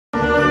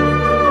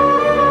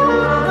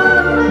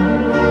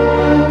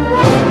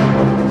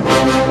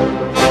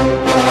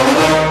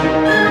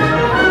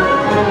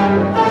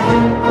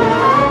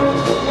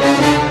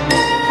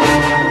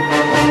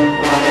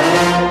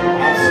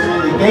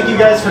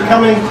guys for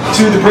coming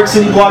to the Brick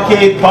City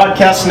Blockade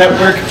Podcast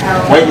Network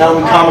White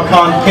Mountain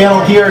Comic-Con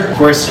panel here. Of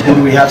course, who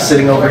do we have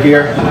sitting over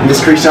here?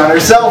 Miss Krishan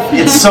herself.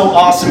 It's so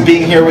awesome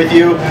being here with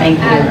you. Thank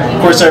you.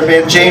 Of course, our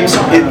man James.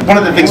 One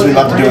of the things we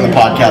love to do on the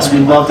podcast, we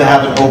love to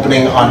have an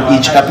opening on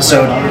each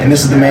episode, and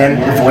this is the man,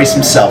 the voice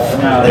himself.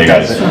 Hey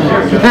guys.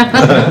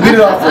 Lead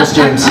it off for us,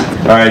 James.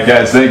 All right,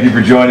 guys. Thank you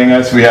for joining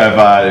us. We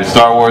have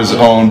Star Wars'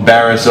 own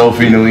Barra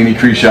Sophie Nalini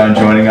Krishan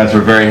joining us.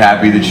 We're very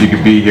happy that she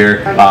could be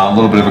here. A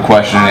little bit of a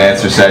question and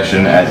answer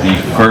session at the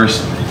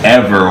first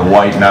ever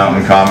White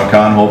Mountain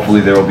Comic-Con.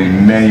 Hopefully there will be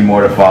many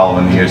more to follow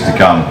in the years to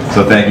come.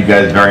 So thank you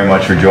guys very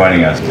much for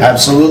joining us.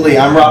 Absolutely.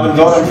 I'm Robin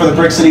Vogt. I'm for the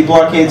Brick City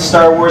Blockade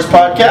Star Wars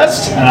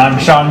podcast. And I'm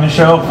Sean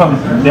Michaud from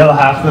the other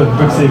half of the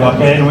Brick City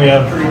Blockade, and we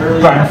have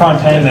Brian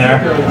Fontaine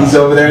there. He's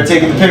over there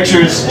taking the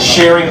pictures,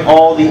 sharing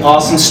all the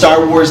awesome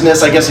Star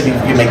Wars-ness, I guess if you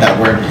can make that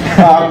word,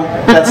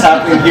 that's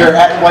happening here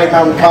at White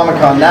Mountain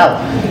Comic-Con. Now,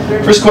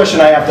 first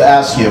question I have to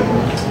ask you.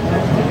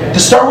 The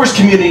Star Wars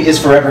community is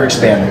forever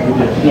expanding.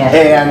 Yes.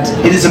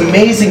 And it is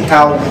amazing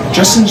how,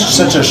 just in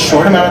such a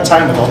short amount of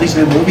time with all these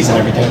new movies and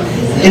everything,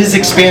 it has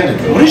expanded.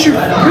 What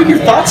are your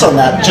thoughts on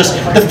that? Just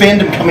the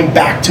fandom coming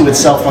back to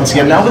itself once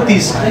again, now with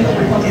these,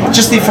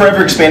 just the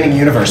forever expanding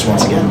universe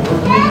once again.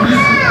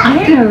 I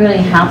don't know really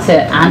how to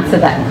answer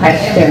that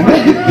question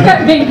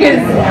because,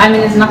 I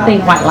mean, there's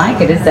nothing quite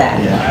like it, is there?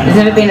 There's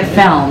never been a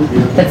film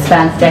that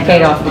spans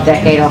decade after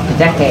decade after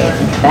decade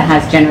that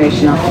has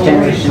generation after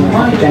generation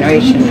after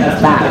generation of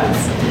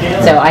fans.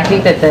 So I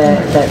think that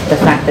the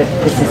fact that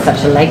this is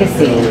such a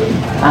legacy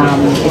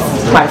is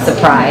quite a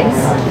surprise,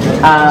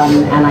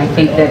 and I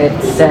think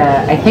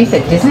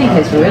that Disney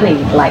has really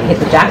hit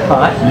the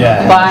jackpot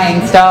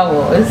buying Star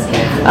Wars,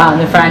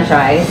 the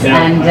franchise,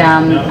 and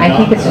I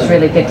think it's just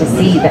really good to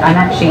see that I'm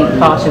actually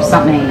part of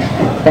something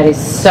that is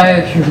so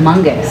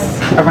humongous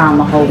around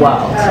the whole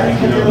world,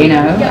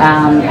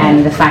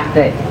 and the fact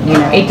that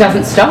it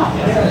doesn't stop.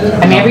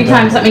 I mean, every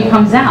time something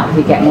comes out,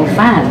 we get more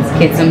fans,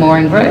 kids are more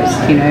engrossed,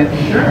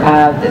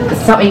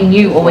 something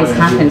new always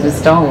happens with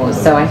Star Wars.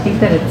 So I think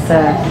that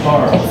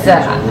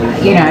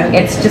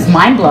it's just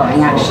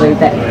mind-blowing actually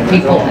that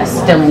people are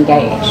still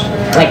engaged.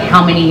 Like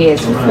how many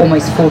years,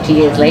 almost 40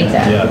 years later.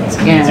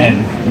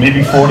 And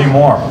maybe 40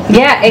 more.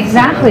 Yeah,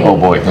 exactly. Oh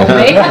boy.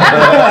 Right?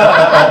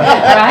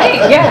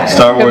 Yeah.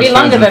 Star Wars could be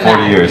longer spans in than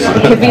 40 years.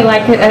 It could be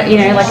like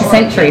a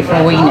century for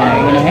all we know.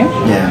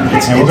 Yeah.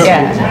 We've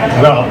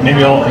got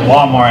maybe a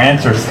lot more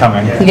answers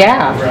coming.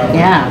 Yeah.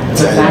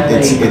 Exactly.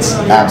 It's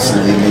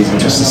absolutely amazing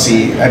just to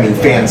see,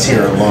 fans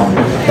here alone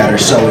that are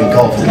so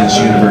engulfed in this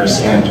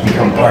universe and to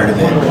become part of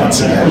it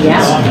once again.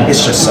 Yeah.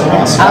 It's just so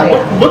awesome. Oh,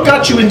 yeah. What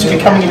got you into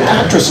becoming an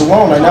actress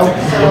alone? I know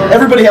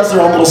everybody has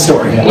their own little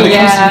story when it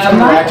comes to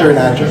becoming an actor and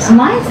actress.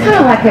 Mine's kind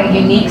of like a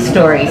unique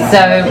story.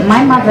 So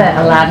my mother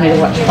allowed me to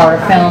watch horror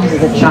films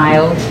as a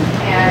child.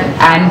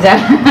 And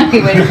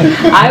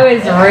I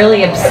was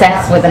really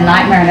obsessed with A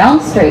Nightmare on Elm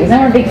Street. Is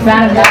anyone a big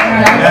fan of Nightmare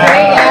on Elm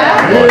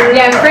Street?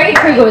 Yeah, Freddy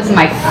Krueger was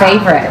my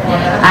favorite.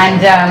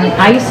 And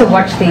I used to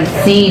watch these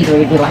scenes where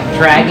he'd be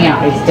dragging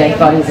out these dead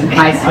bodies in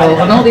high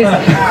school and all this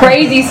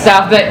crazy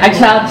stuff that a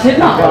child should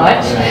not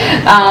watch.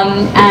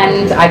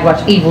 And I'd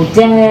watch Evil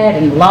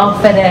Dead and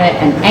laugh at it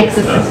and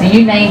Exorcist,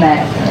 you name it.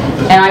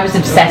 And I was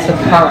obsessed with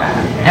horror.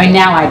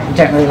 Now I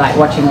don't really like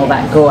watching all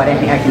that gore. I don't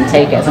think I can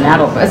take it as an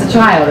adult. But as a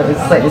child, it was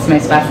this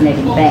most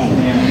fascinating thing.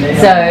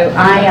 So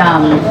I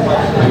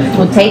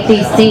would take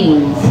these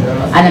scenes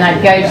and then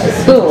I'd go to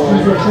school.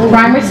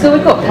 Primary school,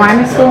 we call it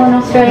primary school in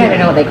Australia. I don't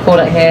know what they call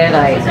it here,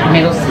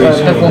 middle school,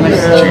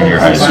 performance school,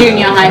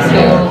 junior high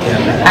school.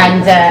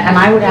 And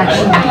I would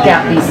actually act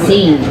out these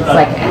scenes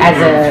as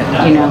a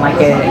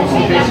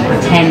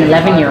 10,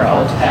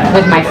 11-year-old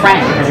with my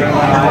friends.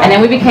 And then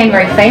we became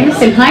very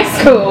famous in high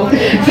school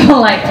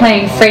for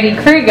playing Freddy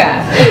Krueger.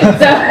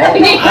 So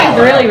it was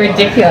really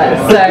ridiculous.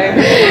 So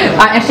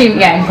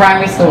in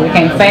primary school we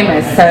became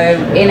famous. So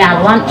in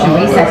our lunch and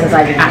recesses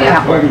I'd act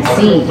out all these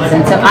scenes.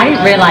 And so I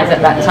didn't realize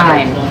at that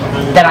time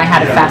that I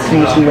had a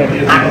fascination with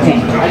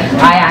acting.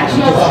 I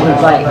actually just would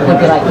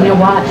be like, you know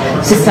what,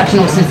 this is such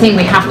an awesome thing,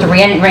 we have to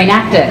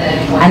reenact it.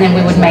 And then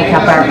we would make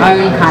up our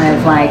own kind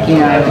of our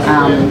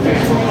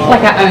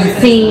own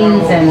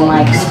scenes and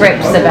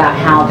scripts about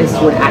how this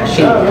would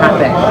actually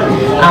happen.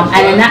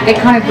 And then it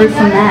kind of grew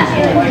from there.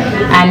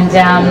 And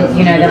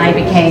then I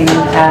became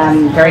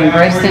very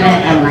engrossed in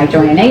it, and then I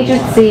joined an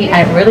agency,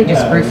 and it really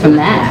just grew from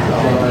there.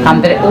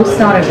 But it all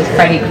started with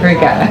Freddy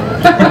Krueger.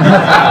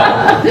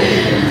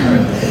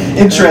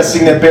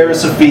 Interesting that Barra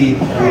Sophie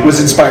was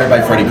inspired by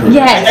Freddy Krueger.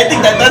 Yes. I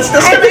think that's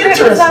kind of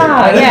interesting.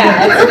 Bizarre,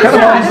 yeah, it's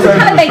bizarre. It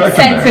kind of makes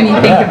sense when you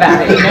think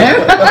about it,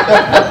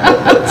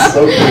 That's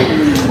so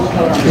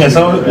cool. Yeah,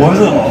 so what was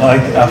it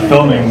like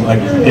filming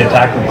the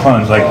Attack of the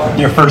Clones?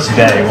 Your first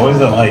day, what was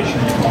it like?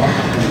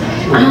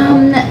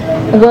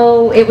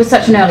 Well, it was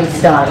such an early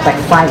start. It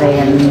was 5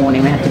 a.m. in the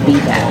morning. We had to be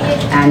there.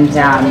 And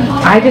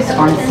I just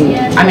honestly,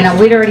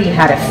 we'd already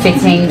had a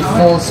fitting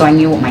before, so I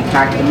knew what my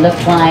character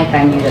looked like.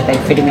 I knew that they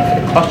fitted me for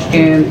the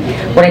costume.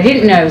 What I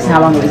didn't know was how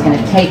long it was going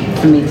to take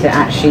for me to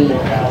actually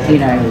you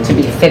know, to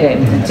be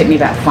fitted. It took me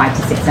about 5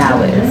 to 6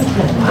 hours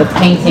of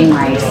painting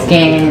my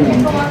skin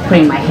and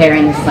putting my hair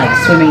in this like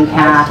swimming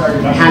cap,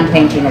 hand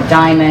painting the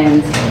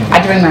diamonds. I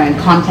had to bring my own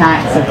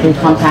contacts, I blue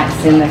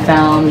contacts in the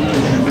film.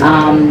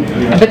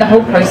 But the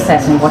whole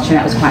process and watching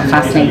that was quite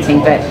fascinating.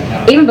 But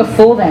even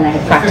before then, I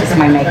had practiced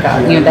my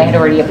makeup. You know, they had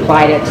already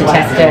applied it to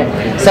test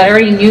it, so I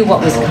already knew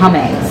what was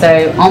coming.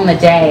 So on the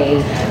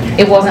day,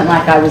 it wasn't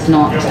like I was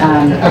not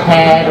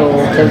prepared or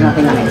there was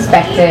nothing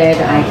unexpected.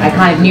 I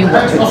kind of knew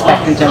what to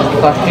expect in terms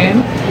of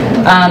costume.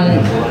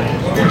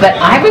 But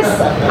I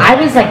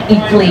was like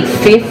equally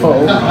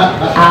fearful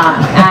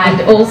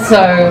and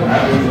also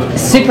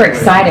super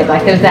excited.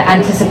 Like there was that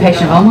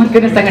anticipation of, oh my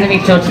goodness, I'm going to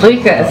meet George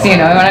Lucas, you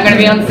know, and I'm going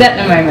to be on set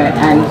in a moment.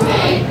 And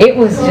it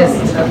was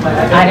just,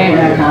 I don't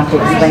know how to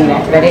explain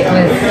it, but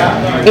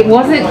it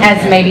wasn't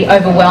as maybe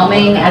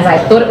overwhelming as I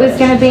thought it was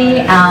going to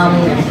be.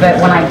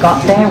 But when I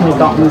got there and we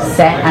got on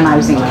set and I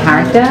was in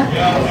character,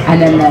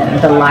 and then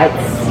the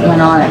lights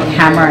went on, and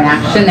camera and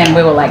action, then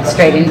we were like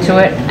straight into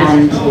it,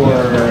 and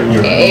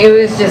it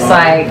was just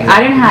like, I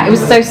don't know how, it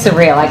was so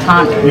surreal. I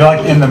can't. You're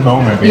like in the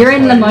moment. You're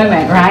in the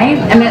moment, right?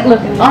 I mean,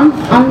 look, on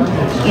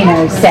you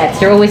know,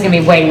 sets, you're always going to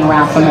be waiting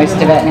around for most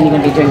of it, and then you're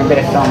going to be doing a bit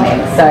of filming.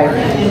 So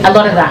a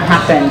lot of that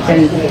happened,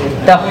 and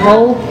the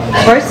whole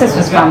process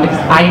was fun because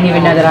I didn't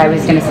even know that I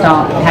was going to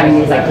start having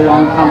these like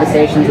long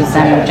conversations with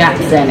Samuel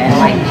Jackson and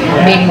like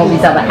meeting all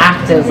these other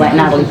actors like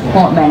Natalie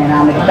Portman and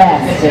Ahmed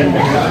Best, and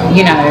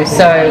you know,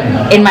 so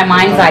in my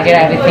mind's eye, did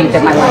I ever think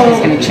that my life was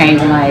going to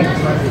change when I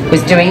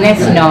was doing this?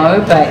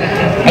 No, but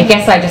I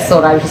guess I just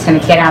thought I was just going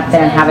to get out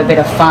there and have a bit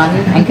of fun,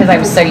 and because I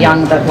was so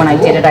young that when I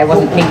did it I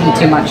wasn't thinking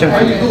too much of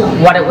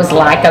what it was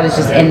like. I was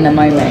just in the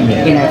moment,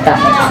 you know, if that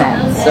makes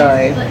sense. So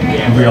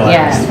Real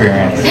life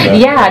experience.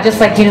 yeah, just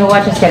like, you know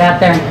what, just get out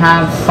there and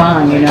have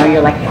fun, you know,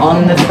 you're like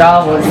on the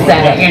Star Wars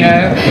set, you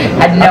know,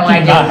 had no How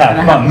can you idea. not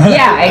have fun?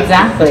 Yeah,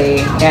 exactly,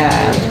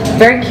 yeah.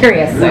 Very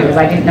curious though, because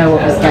I didn't know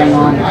what was going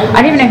on.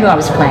 I didn't even know who I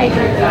was playing.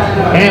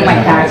 I didn't know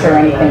my character or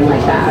anything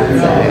like that,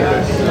 so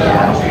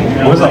yeah.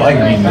 What was it like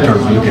meeting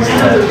George Lucas?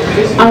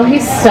 Oh,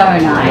 he's so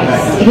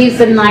nice. He's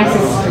the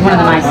nicest, one of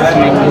the nicest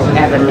men you'll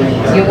ever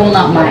meet. You will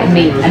not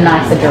meet a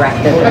nicer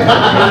director than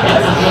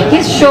Lucas.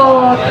 He's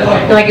short,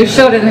 like he was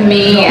shorter than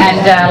me, and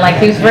like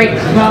he was very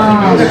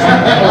calm and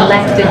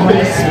collected when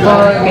he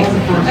spoke.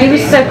 And he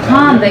was so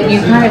calm that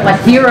you kind of like,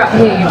 you're up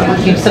here,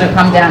 you'd sort of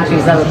come down to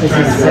his level because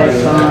he's so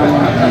calm.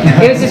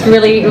 It was just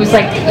really, it was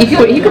like, if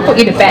he could put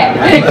you to bed.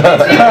 He was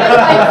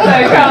like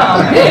so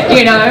calm,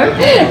 you know?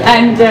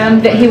 And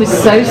that he was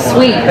so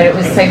sweet, but it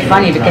was so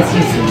funny because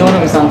his daughter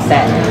was on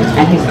set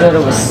and his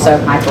daughter was so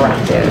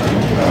hyperactive,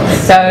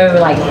 so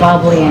like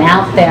bubbly and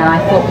out there, and I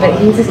thought, but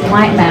he's this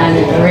white man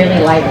with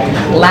really like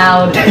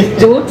loud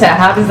daughter,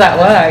 how does that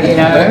work, you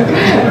know?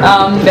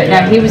 But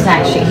no, he was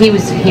actually, he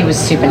was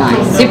super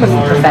nice, super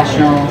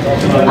professional,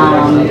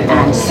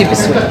 and super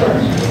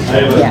sweet.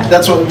 Yeah.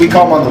 That's what we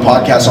call him on the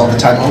podcast all the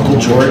time, Uncle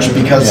George,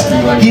 because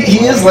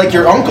he is like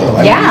your uncle.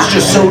 I mean, he's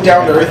just so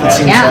down to earth, it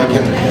seems like,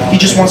 and he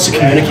just wants to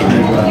communicate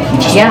with everyone.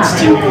 He just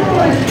wants to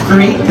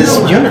create this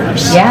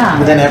universe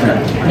within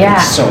everyone. Yeah.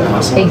 It's so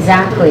awesome.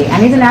 Exactly.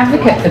 And he's an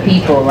advocate for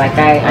people. Like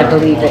I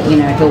believe that, you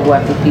know, he'll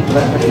work with people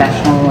that are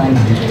professional and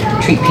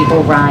treat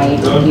people right,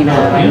 you know,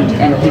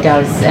 and he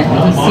does, and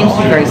he seems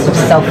to be very sort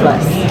of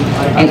selfless.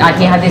 And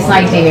he had this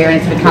idea and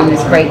it's become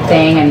this great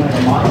thing, and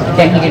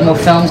then he did more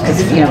films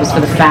because, you know, it was for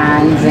the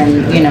fans,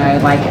 and, you know,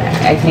 like,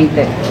 I think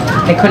that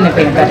there couldn't have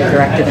been a better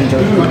director than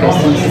George Lucas,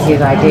 and this is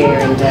his idea,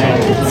 and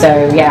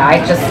so, yeah,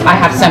 I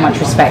have so much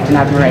respect and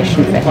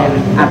admiration for him,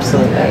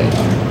 absolutely.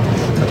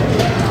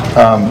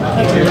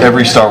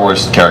 Every Star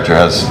Wars character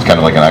has kind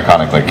of like an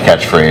iconic like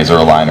catchphrase or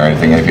a line or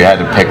anything. And if you had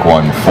to pick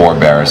one for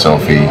Barriss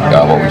Offee,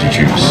 what would you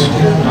choose?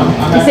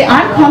 You see,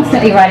 I'm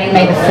constantly writing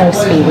 "May the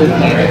Force be with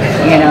you,"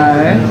 you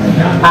know,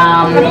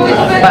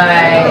 but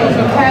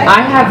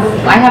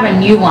I have a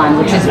new one,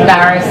 which is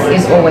 "Barriss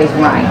is always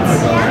right."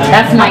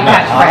 That's my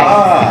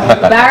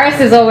catchphrase.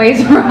 Barriss is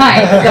always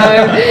right. So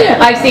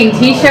I've seen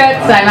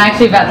T-shirts. I'm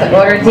actually about to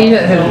order a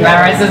T-shirt that says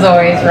 "Barriss is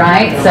always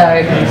right."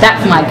 So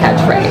that's my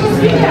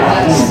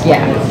catchphrase.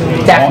 Yeah,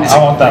 definitely.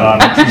 I want that on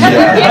it.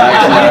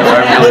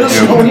 I really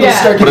do.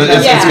 Yeah. But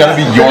it's got to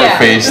be your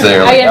face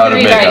there, like, out of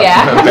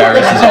makeup.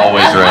 Barriss is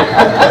always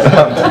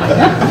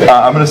right.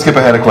 I'm going to skip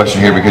ahead a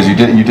question here because you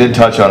did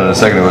touch on it a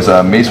second. It was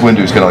Mace Windu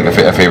is kind of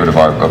like a favorite of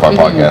our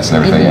podcast and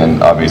everything,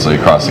 and obviously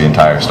across the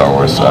entire Star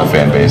Wars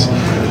fan base.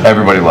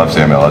 Everybody loves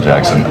Samuel L.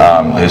 Jackson.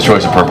 His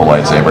choice of purple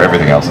lightsaber,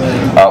 everything else.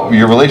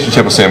 Your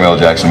relationship with Samuel L.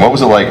 Jackson, what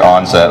was it like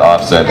on set,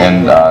 off set,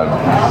 and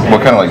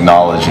what kind of like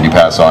knowledge did he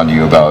pass on to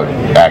you about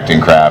acting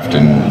craft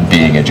and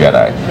being a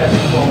Jedi?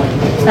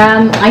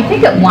 I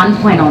think at one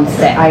point on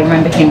set, I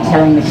remember him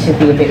telling me to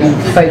be a bit more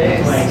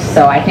focused.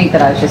 So I think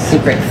that I was just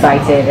super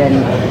excited,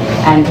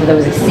 and there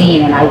was a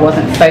scene and I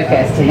wasn't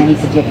focused, and then he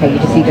said, okay, you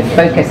just need to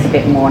focus a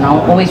bit more, and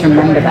I'll always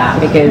remember that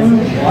because,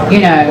 you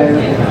know,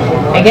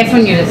 I guess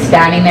when you're just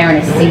standing there in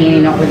a scene,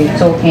 you're not really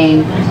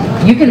talking,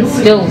 you can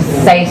still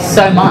say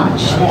so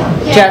much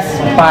just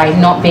by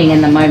not being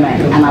in the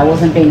moment. And I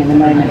wasn't being in the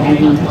moment, and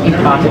he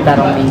imparted that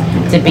on me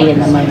to be in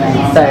the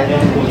moment. So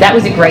that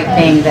was a great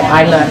thing that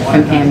I learned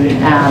from him.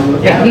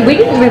 But we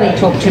didn't really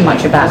talk too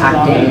much about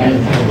acting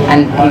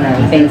and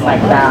things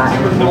like that.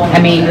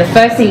 I mean, the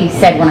first thing he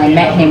said when I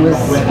met him was,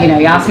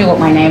 he asked me what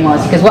my name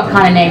was, because what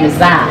kind of name is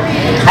that?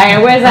 I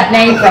mean, where's that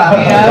name from?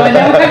 And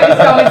then we had this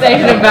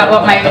conversation about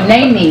what my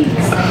name means.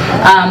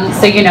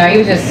 So he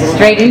was just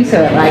straight into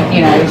it,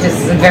 he was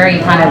just very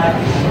kind of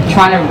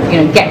trying to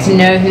get to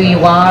know who you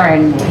are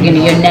and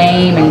your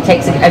name, and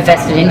takes a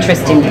vested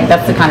interest in you.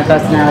 That's the kind of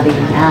personality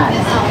he has.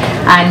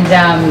 And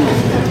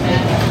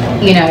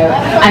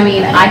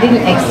I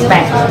didn't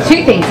expect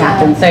two things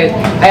happened. So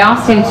I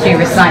asked him to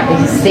recite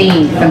the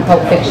scene from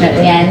Pulp Fiction at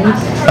the end,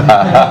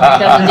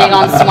 doesn't dig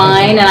on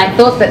swine, and I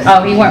thought that,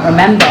 he won't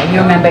remember. He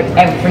remembered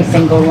every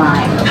single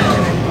line.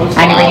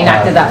 And he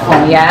reenacted that for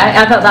me. Yeah,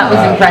 I thought that was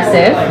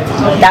impressive.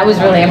 That was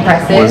really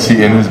impressive. Was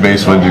he in his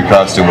Mace Windu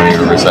costume when he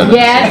recited?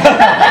 Yes.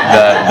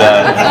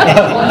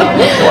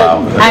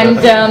 Wow. And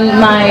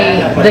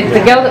the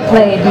girl that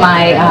played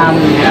my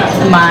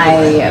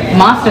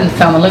master in the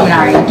film,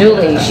 Illuminari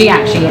Dooley, she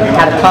actually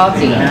had a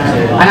party,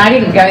 and I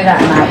didn't go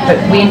that night, but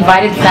we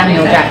invited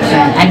Samuel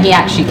Jackson, and he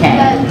actually came.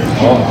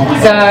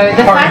 So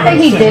the fact that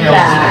he did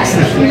that,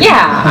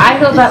 I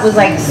thought that was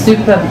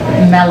super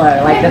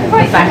mellow. Like the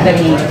fact that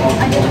he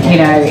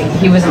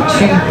wasn't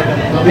too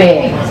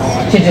big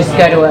to just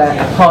go to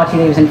a party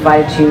that he was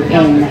invited to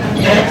in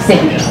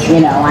Sydney.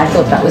 I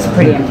thought that was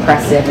pretty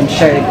impressive and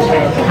showed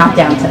how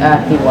down to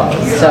earth he was.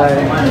 So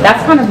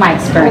that's kind of my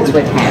experience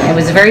with him. It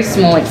was a very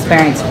small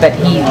experience, but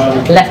he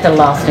left a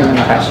lasting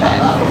impression.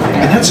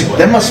 And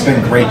that must have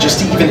been great, just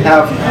to even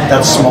have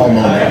that small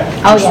moment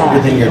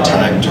within your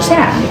time,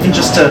 even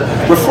just to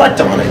reflect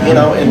on it, and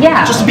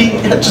just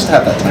to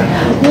have that time.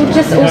 Well,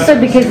 just also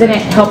because then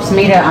it helps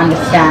me to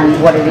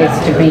understand what it is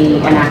to be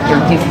an actor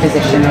in his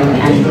position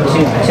and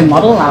to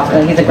model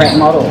after. He's a great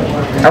model,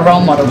 a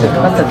role model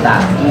because of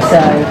that. And so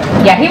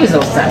he was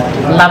awesome.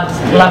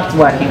 Loved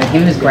working with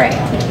him. He was great.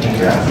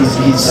 Yeah,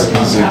 he's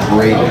a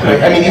great.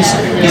 I mean,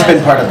 he's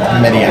been part of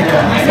many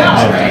iconic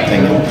films and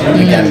everything. And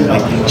again,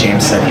 like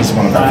James said, he's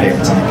one of our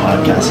favorites on the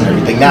podcast and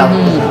everything. Now,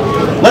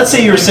 let's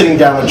say you were sitting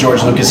down with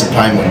George Lucas at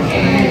Pinewood,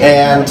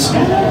 and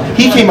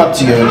he came up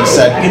to you and he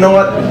said, "You know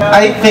what?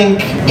 I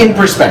think, in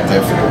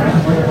perspective,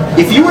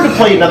 if you were to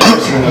play another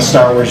person in the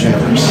Star Wars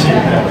universe,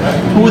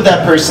 who would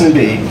that person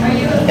be?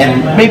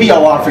 And maybe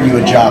I'll offer you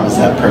a job as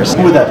that person.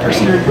 Who would that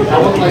person be?"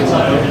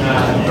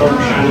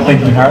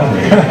 Thinking hard.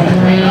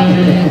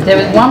 There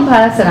was one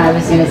person I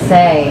was going to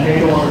say,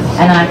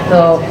 and I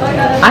thought,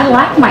 I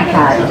like my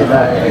character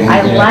though.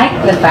 I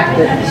like the fact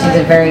that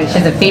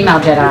she's a female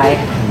Jedi.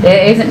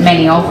 There isn't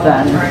many of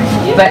them,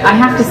 but I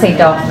have to say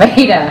Darth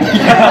Vader.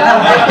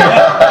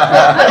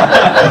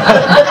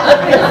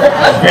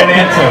 Great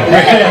answer.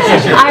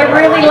 I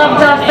really love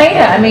Darth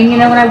Vader. I mean,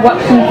 when I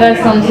watched him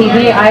first on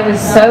TV, I was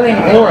so in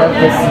awe of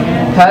this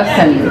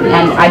person,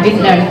 and I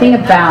didn't know anything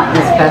about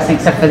this person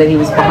except for that he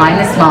was behind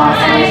this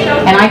mask,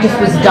 and I just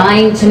was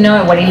dying to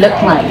know what he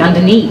looked like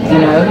underneath.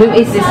 Who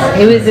is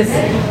this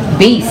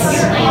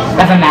beast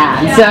of a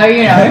man? So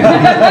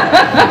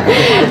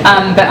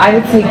but I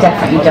would say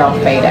definitely Darth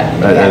Vader.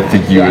 I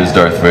think you as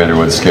Darth Vader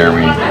would scare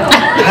me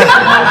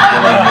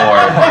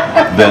more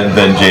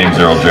than James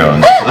Earl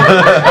Jones.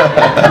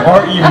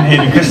 Or even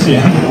Hayden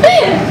Christensen.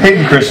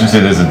 Hayden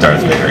Christensen isn't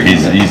Darth Vader.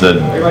 He's a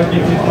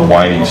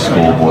whiny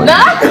schoolboy.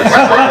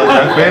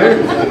 Darth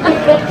Vader?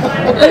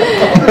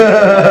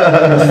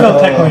 Still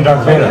technically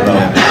Darth Vader,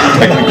 though.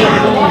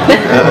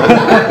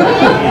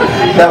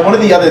 Now, one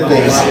of the other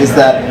things is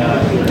that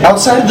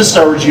outside of the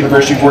Star Wars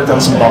universe, you've worked on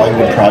some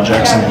Bollywood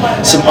projects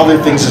and some other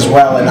things as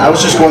well. And I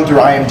was just going through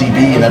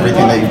IMDb and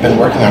everything that you've been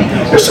working on.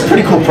 There's some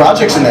pretty cool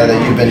projects in there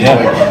that you've been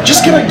doing.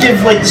 Just gonna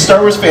give the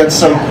Star Wars fans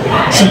some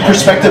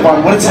perspective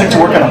on what it's like to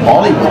work on a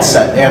Bollywood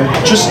set, and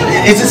just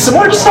is it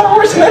similar to Star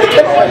Wars in any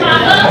kind of way?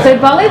 So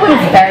Bollywood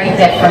is very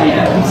different.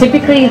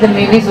 Typically, the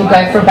movies will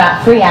go for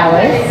about 3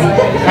 hours,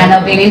 and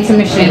there'll be an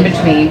intermission in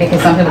between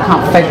because some people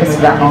can't focus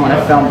for that long on a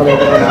film, believe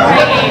it or not.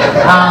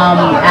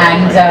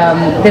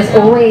 It's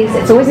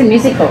always a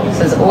musical, so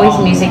there's always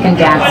music and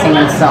dancing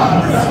and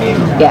songs.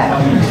 Yeah.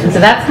 So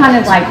that's kind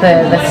of like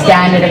the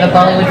standard of a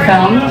Bollywood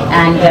film,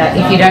 and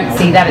if you don't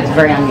see that, it's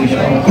very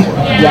unusual.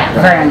 Yeah,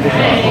 very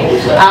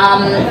unusual.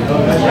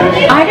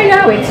 I don't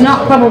know, it's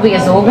not probably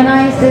as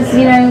organized as,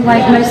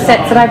 like most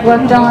sets that I've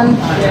worked on,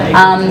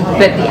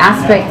 but the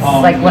aspects,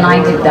 like when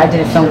I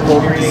did a film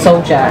called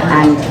Soldier,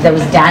 and there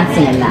was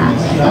dancing in that.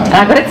 And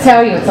I've got to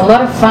tell you, it's a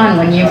lot of fun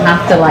when you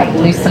have to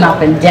loosen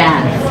up and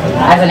dance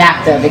as an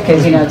actor,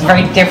 because it's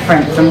very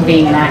different from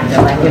being an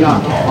actor.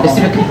 You're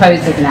super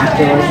composed as an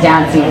actor, whereas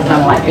dancing is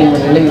kind of like being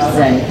really loose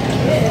and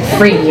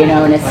free, you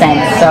know, in a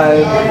sense.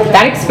 So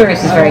that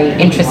experience was very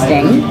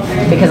interesting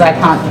because I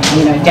can't,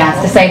 you know,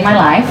 dance to save my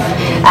life,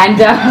 and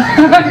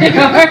you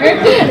know,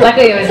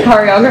 luckily it was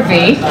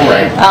choreography.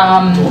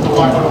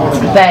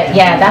 But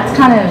yeah, that's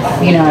kind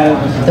of, you know,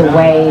 the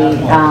way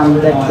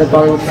the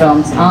Bollywood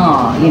films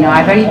are. You know,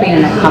 I've only been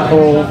in a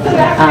couple.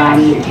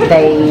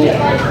 They,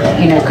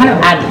 you know, kind of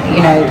add,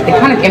 you know, they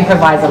kind of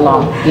improvise a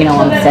lot, you know,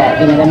 on set.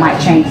 You know, they might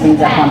change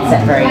things up on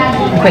set very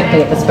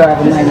quickly at the spur of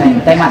a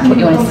moment. They might put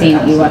you in a scene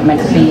that you weren't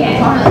meant to be in.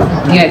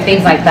 You know,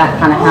 things like that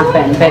kind of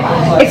happen. But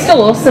it's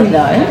still awesome though.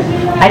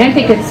 I don't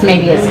think it's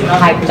maybe as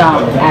hyped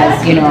up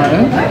as, you know,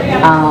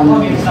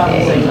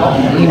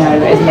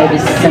 as maybe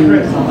some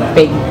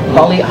big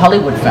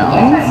Hollywood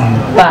films.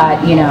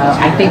 But, you know,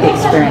 I think the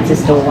experience is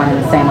still one and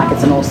the same. Like,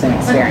 it's an awesome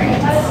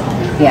experience.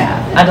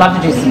 Yeah, I'd love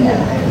to do some more.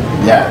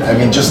 Yeah, I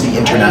mean, just the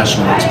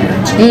international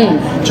experience,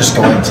 just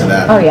going to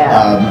that. Oh,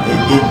 yeah.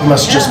 It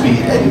must just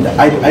be, and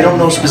I don't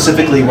know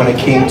specifically when it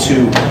came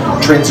to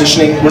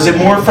transitioning, was it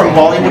more from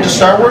Bollywood to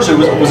Star Wars, or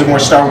was it more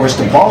Star Wars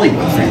to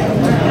Bollywood for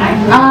you?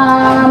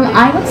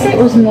 I would say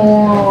it was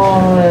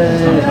more,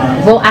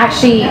 well,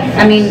 actually,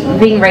 I mean,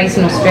 being raised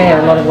in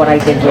Australia, a lot of what I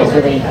did was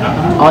really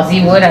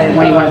Aussiewood, I don't know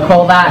what you want to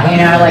call that, you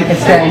know, like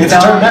Australian It's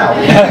a term now.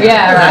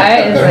 Yeah,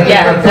 right?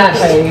 Yeah,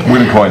 exactly. We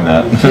didn't coin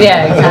that.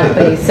 Yeah,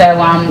 exactly. So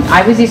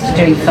I was used to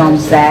doing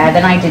films there,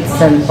 then I did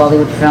some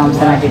Bollywood films,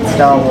 then I did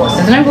Star Wars.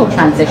 So there's no real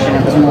transition,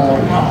 it was more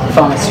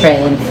from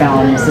Australian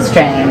films,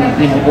 Australian,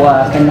 you know,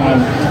 work, and then,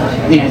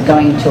 you know,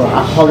 going into a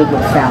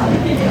Hollywood film.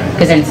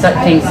 Because then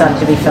things started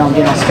to be filmed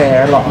in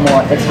Australia a lot more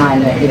at the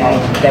time that, you know,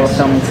 they were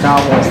filming Star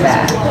Wars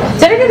there.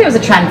 So I don't think there was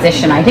a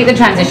transition. I think the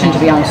transition, to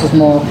be honest, was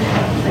more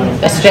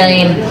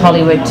Australian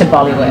Hollywood to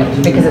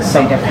Bollywood because it's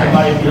so different.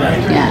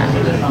 Yeah.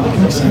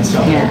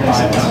 Yeah.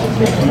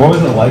 What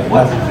was it like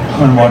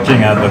when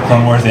watching the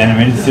Clone Wars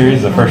animated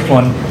series, the first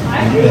one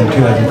in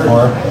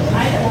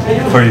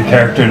 2004, for your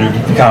character to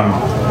become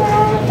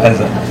as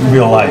a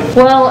real life?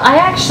 Well, I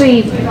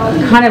actually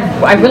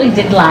I really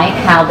did like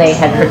how they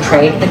had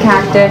portrayed the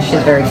character.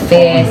 She's very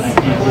fierce,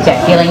 she's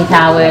got healing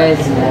powers,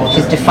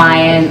 she's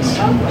defiant,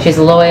 she's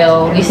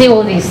loyal. You see all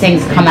of these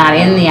things come out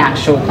in the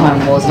actual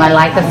Clone Wars, and I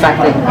like the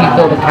fact that you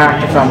build a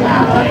character from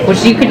that,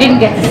 which you didn't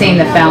get to see in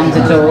the films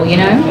at all, you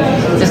know?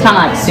 So it's kind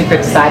of like super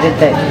excited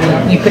that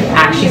you could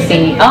actually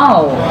see,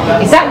 oh,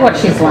 is that what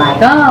she's like?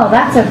 Oh,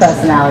 that's her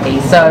personality.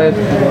 So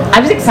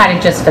I was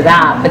excited just for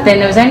that, but then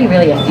there was only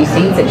really a few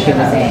scenes that she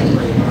was in.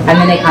 And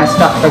then they kind of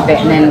stopped for a bit,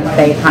 and then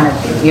they kind of,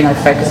 you know,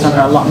 focused on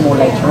her a lot more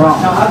later on.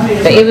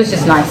 But it was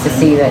just nice to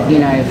see that, you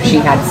know,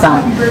 she had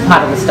some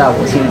part of the Star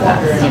Wars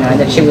universe, you know, and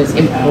that she was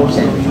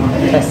important,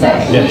 per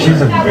se. Yeah, she's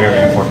a very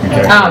important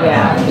character. Oh,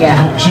 yeah,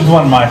 yeah. She's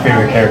one of my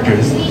favorite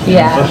characters.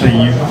 Yeah. Especially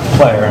you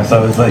player, and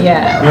so it's like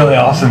really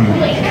awesome.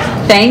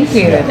 Thank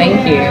you,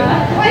 thank you.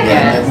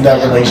 Yeah, and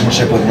that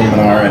relationship with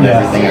Luminar and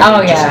everything.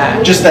 Oh,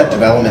 yeah. Just that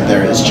development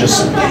there is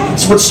just,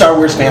 it's what Star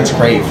Wars fans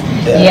crave.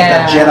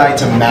 That Jedi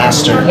to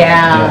master.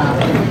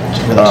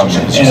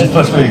 Relationships. And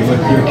especially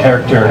with your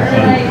character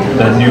in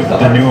the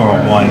newer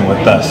one with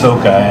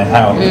Ahsoka, and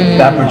how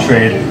that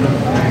portrayed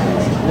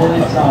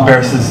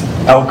Barris's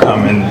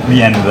outcome in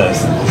the end of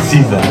this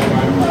season.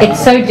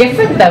 It's so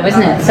different though,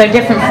 isn't it? So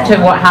different to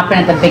what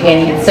happened at the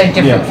beginning. It's so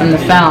different from the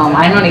film.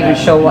 I'm not even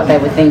sure what they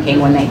were thinking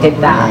when they did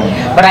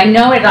that. But I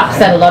know it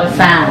upset a lot of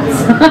fans.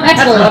 I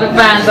had a lot of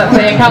fans up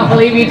there, I can't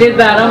believe you did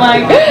that. I'm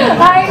like,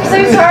 I'm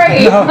so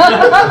sorry.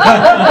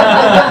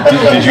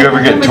 Did you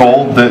ever get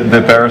told that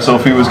Barriss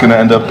Offee was going to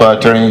end up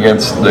turning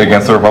against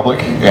the Republic?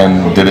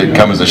 And did it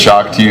come as a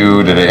shock to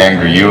you? Did it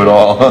anger you at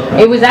all?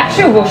 It was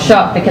actually a real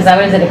shock because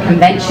I was at a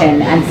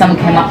convention and someone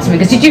came up to me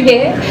and goes, did you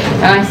hear?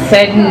 And I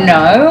said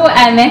no.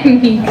 And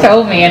then he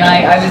told me and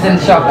I was in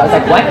shock. I was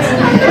like, what?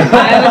 And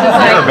I was just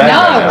like,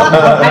 no,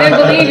 I don't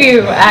believe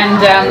you. And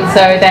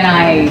so then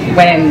I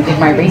went and did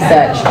my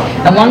research.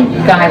 And one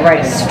guy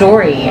wrote a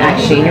story,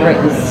 actually. He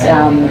wrote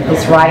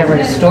this writer wrote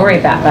a story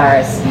about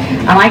Barriss.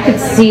 And I could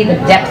see the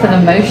depth of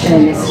emotion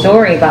in this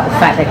story about the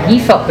fact that he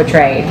felt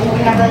betrayed,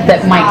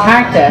 that my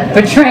character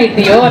betrayed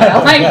the Order.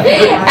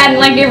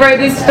 And he wrote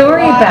this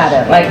story about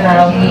it, like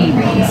how he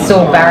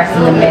saw Barriss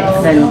in the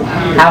myths and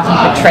how he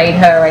betrayed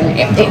her, and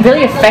it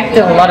really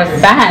affected a lot of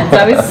fans.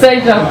 I was so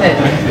shocked at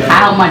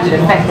how much it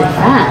affected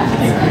fans.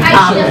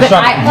 But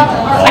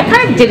I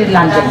kind of did it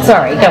under.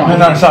 Sorry, go on.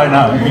 No, sorry,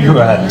 no, you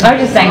go ahead. I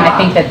was just saying I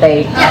think that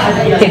they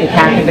did the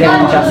character a bit of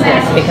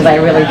injustice because I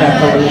really don't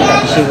believe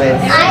that she was.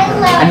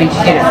 I mean,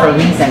 she did it for a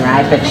reason,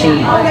 right? But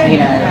she, you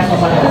know,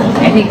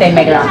 I think they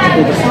made her out to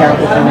be this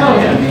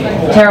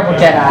terrible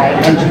Jedi,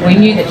 and we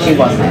knew that she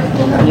wasn't.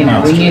 You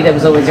know, we knew there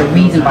was always a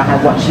reason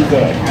behind what she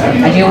did,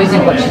 and she always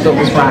did what she thought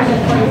was right,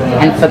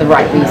 and for the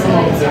right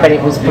reasons. But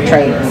it was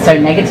portrayed so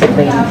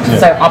negatively,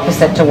 so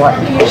opposite to what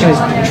she was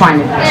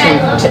trying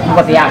to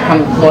what the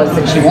outcome was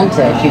that she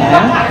wanted. You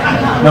know?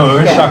 No,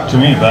 it was a shock to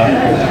me, but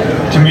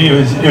to me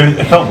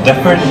it felt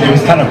different. It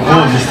was kind of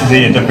cool just to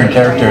see a different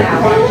character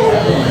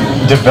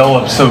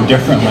develop so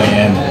differently,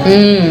 and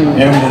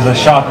it was a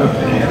shock.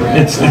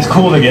 it's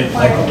cool to get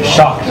like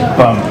shocked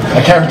from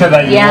a character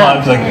that you Yeah.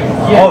 love. Like,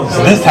 oh,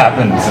 so this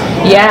happens.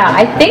 Yeah,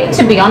 I think,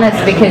 to be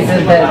honest, because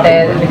of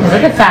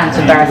the fans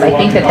of Barris, I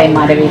think that they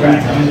might have even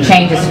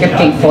changed the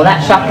scripting for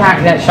that shock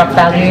character, that shock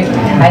value.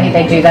 I think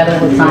they do that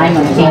all the time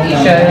on TV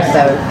shows.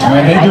 So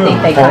I mean, they do think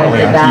it they kind of poorly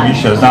did on that. TV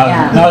shows.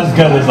 Not as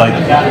good as like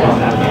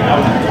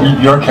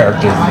your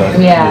characters. But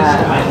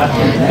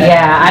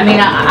Yeah. I mean,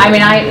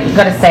 I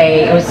gotta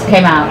say, it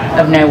came out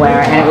of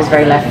nowhere, and it was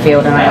very left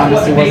field, and I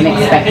honestly wasn't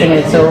expecting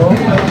it at all.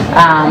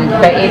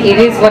 But it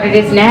is what it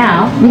is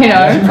now, you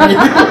know.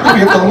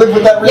 You have to live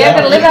with that reality. Yeah, I've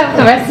got to live out for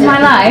the rest of my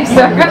life.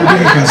 So.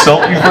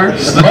 Consult you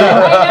first.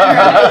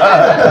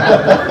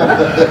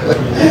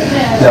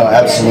 No,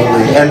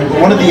 absolutely. And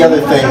one of the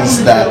other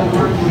things that,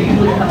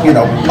 you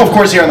know, of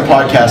course here on the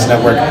Podcast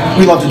Network,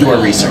 we love to do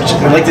our research.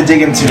 We like to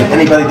dig into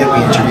anybody that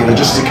we interview and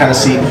just to kind of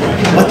see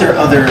what their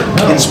other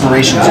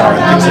inspirations are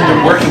and things that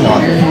they're working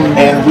on.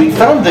 And we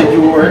found that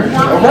you were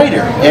a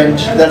writer, and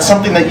that's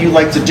something that you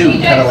like to do,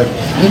 kind of like,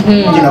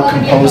 you know,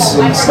 compose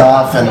some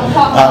stuff, and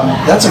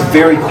that's a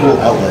very cool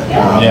outlet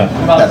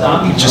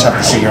that we just have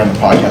to see here on the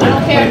podcast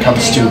when it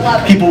comes to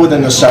people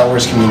within the Star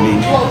Wars community.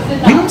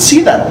 We don't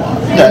see that a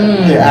lot, that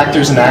the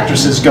actors and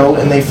actresses go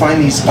and they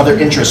find these other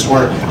interests,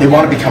 or they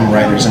want to become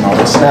writers and all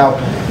this. Now,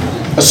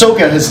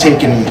 Ahsoka has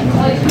taken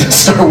the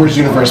Star Wars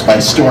universe by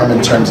storm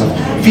in terms of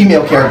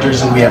female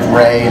characters, and we have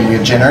Rey and we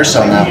have Jyn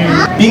Erso now.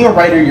 Being a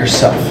writer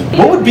yourself,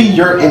 what would be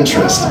your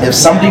interest if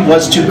somebody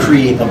was to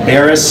create a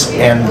Barris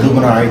and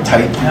Luminari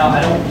type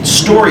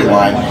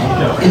storyline,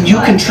 and you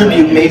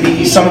contribute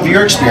maybe some of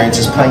your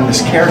experiences playing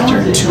this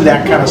character to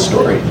that kind of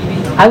story?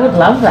 I would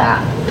love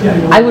that.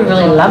 I would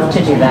really love to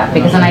do that,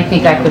 because then I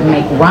think I could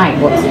make right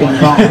what's been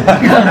wrong.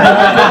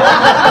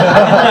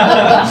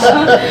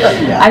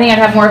 I think I'd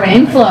have more of an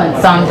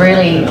influence on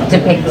really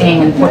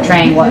depicting and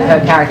portraying what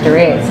her character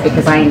is,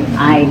 because I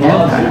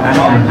know her,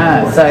 I'm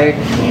her. So,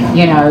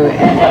 you know,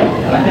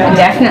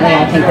 definitely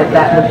I think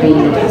that would be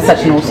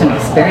such an awesome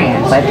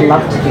experience. I'd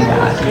love to do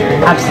that.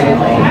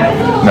 Absolutely.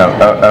 Now,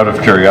 out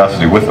of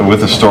curiosity,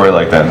 with a story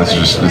like that, and this is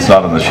just—it's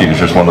not on the sheet, it's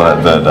just one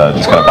that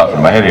just kind of popped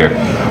into my head here.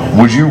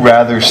 Would you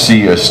rather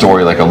see a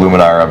story like a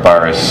Luminara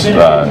Barris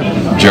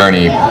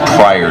journey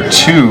prior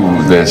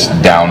to this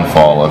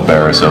downfall of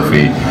Barris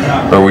Sophie,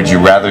 or would you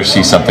rather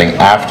see something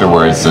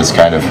afterwards that's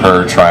kind of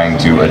her trying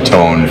to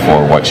atone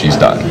for what she's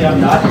done?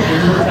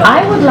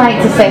 I would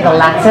like to say the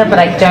latter, but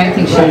I don't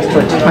think she needs to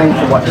atone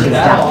for what she's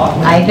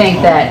done. I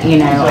think that, you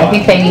know, I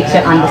think they need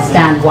to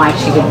understand why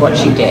she did what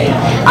she did,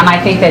 and I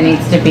think there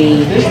needs to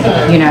be,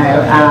 you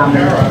know,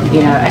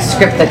 a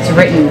script that's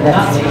written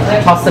that's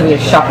possibly a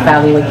shock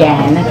value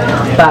again,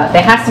 but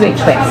there has to be a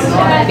twist,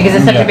 because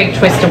it's such a big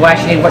twist to why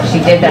she did what she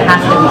did. There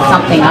has to be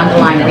something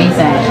underlying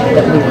reason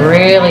that we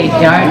really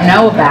don't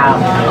know about.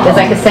 There's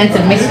like a sense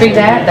of mystery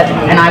there,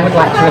 and I would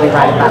like to really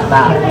write about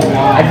that.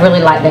 I'd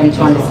really like them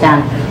to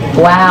understand,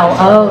 wow,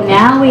 oh,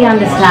 now we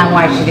understand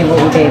why she did what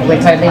we did.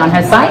 We're totally on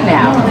her side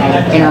now,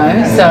 you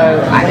know? So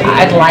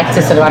I'd like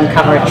to sort of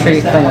uncover a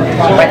truth and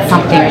write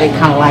something really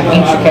kind of like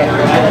intricate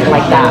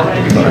like that.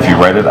 If you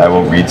write it, I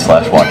will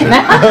read/watch it.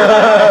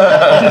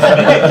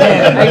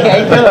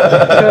 Okay, cool.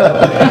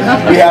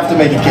 We have to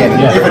make it canon.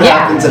 If it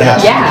happens, it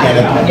has to be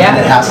canon, and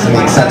it has to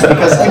make sense.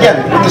 Because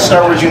again, with the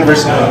Star Wars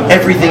universe,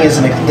 everything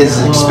is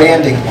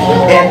expanding,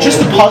 and just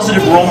the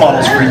positive role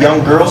models for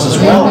young girls as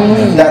well.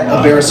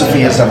 That Barris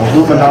Sophia has done,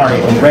 Luminari,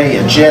 a Rey,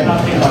 a Jyn.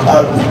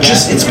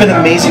 It's been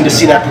amazing to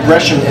see that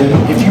progression.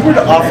 And if you were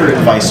to offer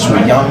advice to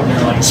a young,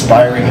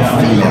 aspiring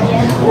female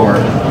or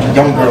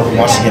young girl who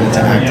wants to get into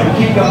acting,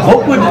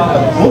 what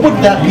would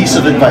that piece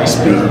of advice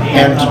be,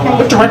 and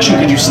what direction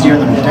could you steer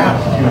them down?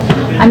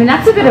 I mean,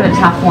 that's a bit of a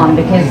tough one,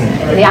 because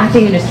the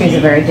acting industry is a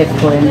very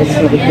difficult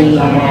industry to be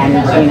in, and,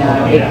 you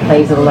know, it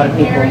plays with a lot of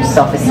people's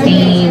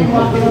self-esteem,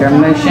 their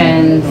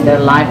emotions, their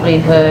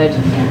livelihood.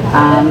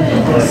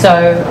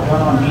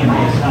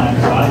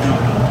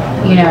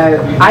 You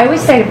know, I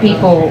always say to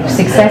people,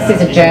 success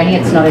is a journey,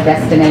 it's not a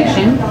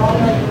destination.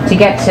 To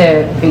get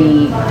to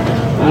be,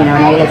 you know,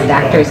 an A-list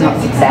actor is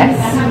not success.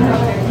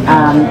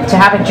 To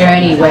have a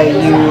journey where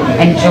you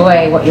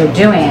enjoy what you're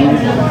doing,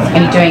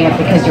 and you're doing it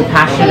because you're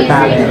passionate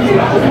about it,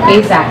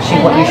 is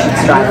actually what you should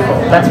strive for.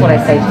 That's what I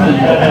say to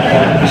people.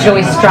 You should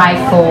always strive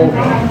for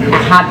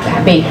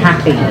being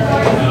happy.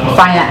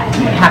 Find that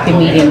happy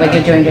medium, whether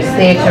you're doing just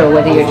theatre, or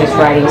whether you're just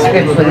writing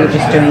scripts, whether you're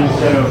just doing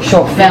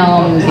short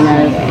films, you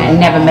know, and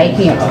never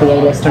making it to the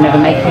A-list, or never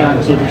making it on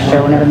a TV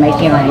show, or never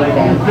making it on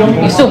anything.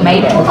 You still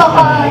made it,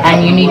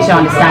 and you need to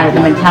understand that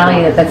the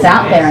mentality that's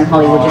out there in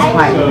Hollywood, which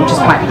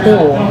is quite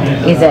poor,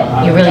 is that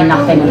you're really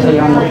nothing until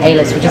you're on the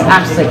A-list, which is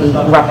absolutely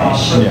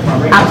rubbish.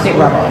 Absolute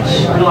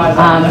rubbish.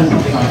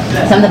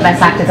 Some of the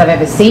best actors I've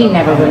ever seen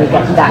never really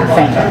get that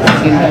famous,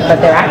 you know, but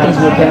their acting's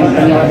more good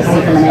than you'll ever see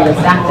from an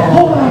A-list actor,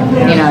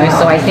 you know.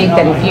 So I think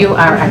that if you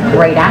are a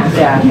great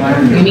actor,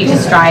 you need to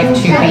strive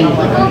to be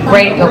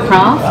great at your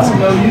craft,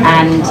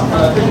 and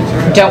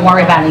don't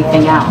worry about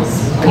anything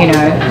else.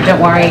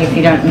 don't worry if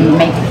you don't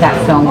make that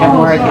film. Don't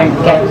worry if you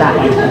don't get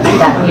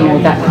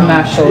that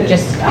commercial.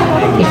 Just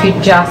if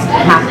you're just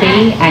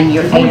happy and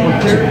you're able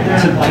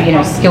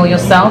to skill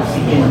yourself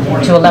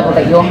to a level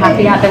that you're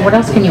happy at, then what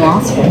else can you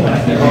ask for?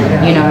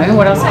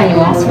 What else can you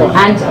ask for?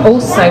 And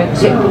also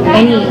to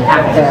any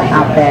actor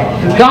out there,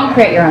 go and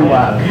create your own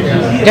work.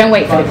 Don't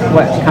wait for the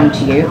work to come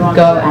to you.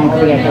 Go and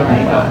create your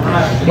own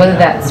work. Whether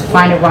that's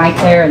find a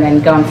writer and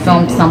then go and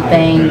film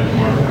something,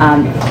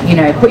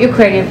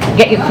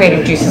 get your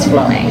creative juices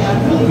flowing.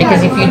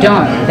 Because if you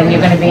don't, then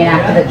you're going to be an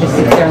actor that just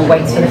sits there and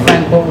waits for the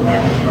phone call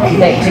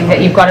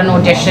that you've got an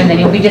audition, then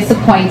you'll be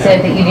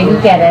disappointed that you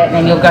didn't get it, and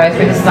then you'll go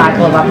through the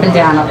cycle of up and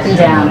down,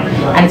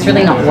 and it's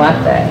really not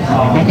worth it.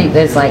 I think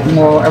there's like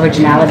more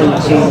originality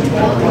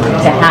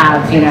to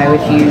have,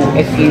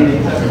 if you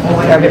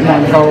are a bit more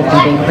involved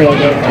in being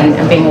creative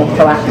and being more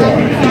proactive.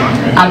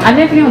 I don't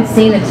know if anyone's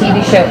seen the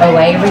TV show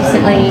OA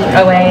recently.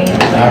 OA.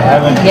 I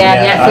haven't. Yeah,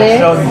 I Netflix.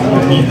 still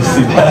need to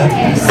see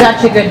that.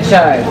 Such a good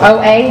show.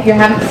 OA, if you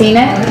haven't seen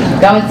it,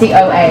 go and see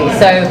OA.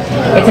 So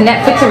it's a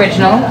Netflix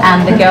original,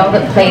 and the girl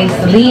that plays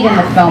the lead in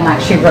the film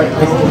actually wrote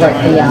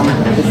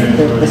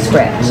the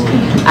script.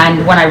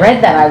 And when I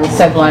read that, I was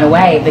so blown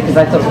away because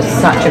I thought it was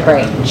such a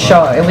great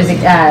show. It was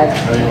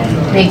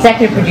the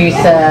executive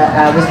producer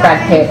was Brad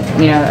Pitt,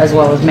 as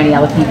well as many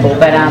other people,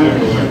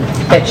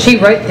 but she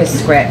wrote this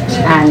script,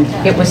 and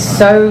it was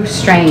so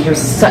strange. It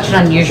was such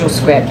an unusual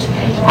script,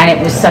 and it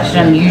was such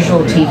an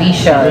unusual TV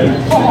show.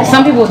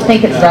 Some people would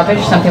think it's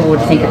rubbish, some people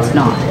would think it's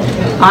not.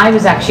 I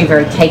was actually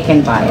very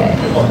taken by it.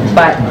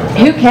 But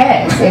who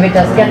cares if it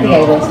doesn't get the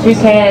A-list? Who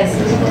cares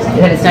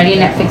that it's only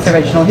a Netflix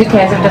original? Who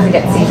cares if it doesn't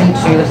get season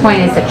 2? The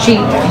point is that she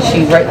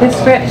wrote this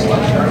script,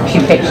 she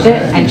pitched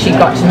it, and she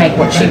got to make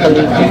what she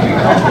believed in.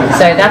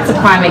 So that's a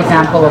prime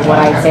example of what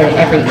I'd say to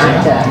every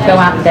actor. Go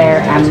out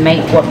there and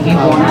make what you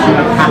want to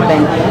make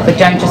happen, but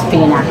don't just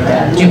be an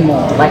actor. Do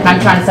more. Like, I'm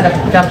trying to set up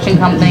a production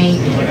company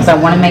because I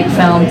want to make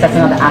films. That's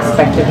another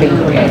aspect of being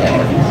creative.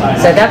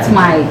 So that's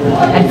my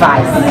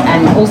advice.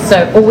 And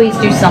also, always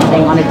do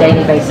something on a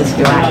daily basis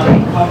for your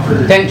acting.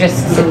 Don't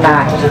just sit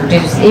back.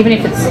 Even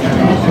if it's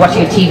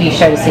watching a TV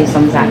show to see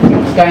someone's acting,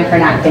 going for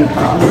an acting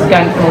class,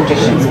 going for an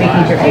audition,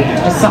 speaking to your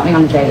agent, just something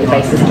on a daily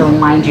basis to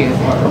remind you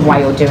of why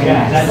you're doing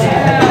this.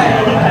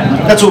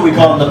 That's what we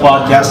call in the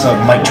podcast a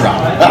mic drop.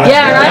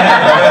 Yeah,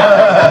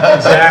 right?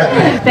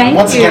 Exactly. Thank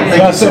Once you. again,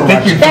 thank you so much.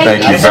 Thank you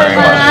very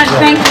much.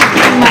 Thank you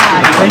so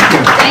much. Thank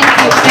you. Thank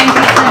you so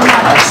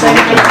much.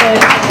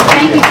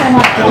 Thank you so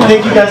much.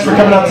 Thank you guys for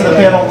coming out to the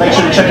panel. Make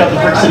sure to check out the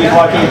Brick City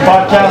Blockade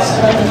podcast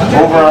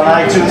over on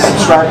iTunes.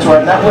 Subscribe to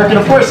our network. And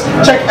of course,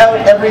 check out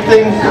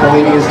everything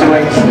Nalini is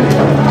doing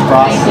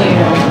across. Thank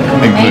you.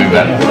 Including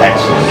that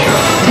excellent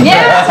shirt.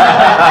 Yes.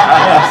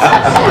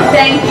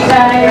 Thank you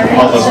guys.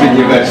 Also,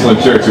 speaking of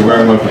excellent shirts, you're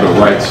wearing one for the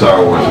right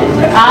Star Wars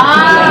movie.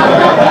 Ah.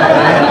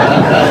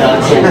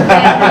 Thank you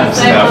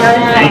so much.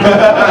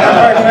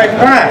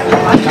 All right.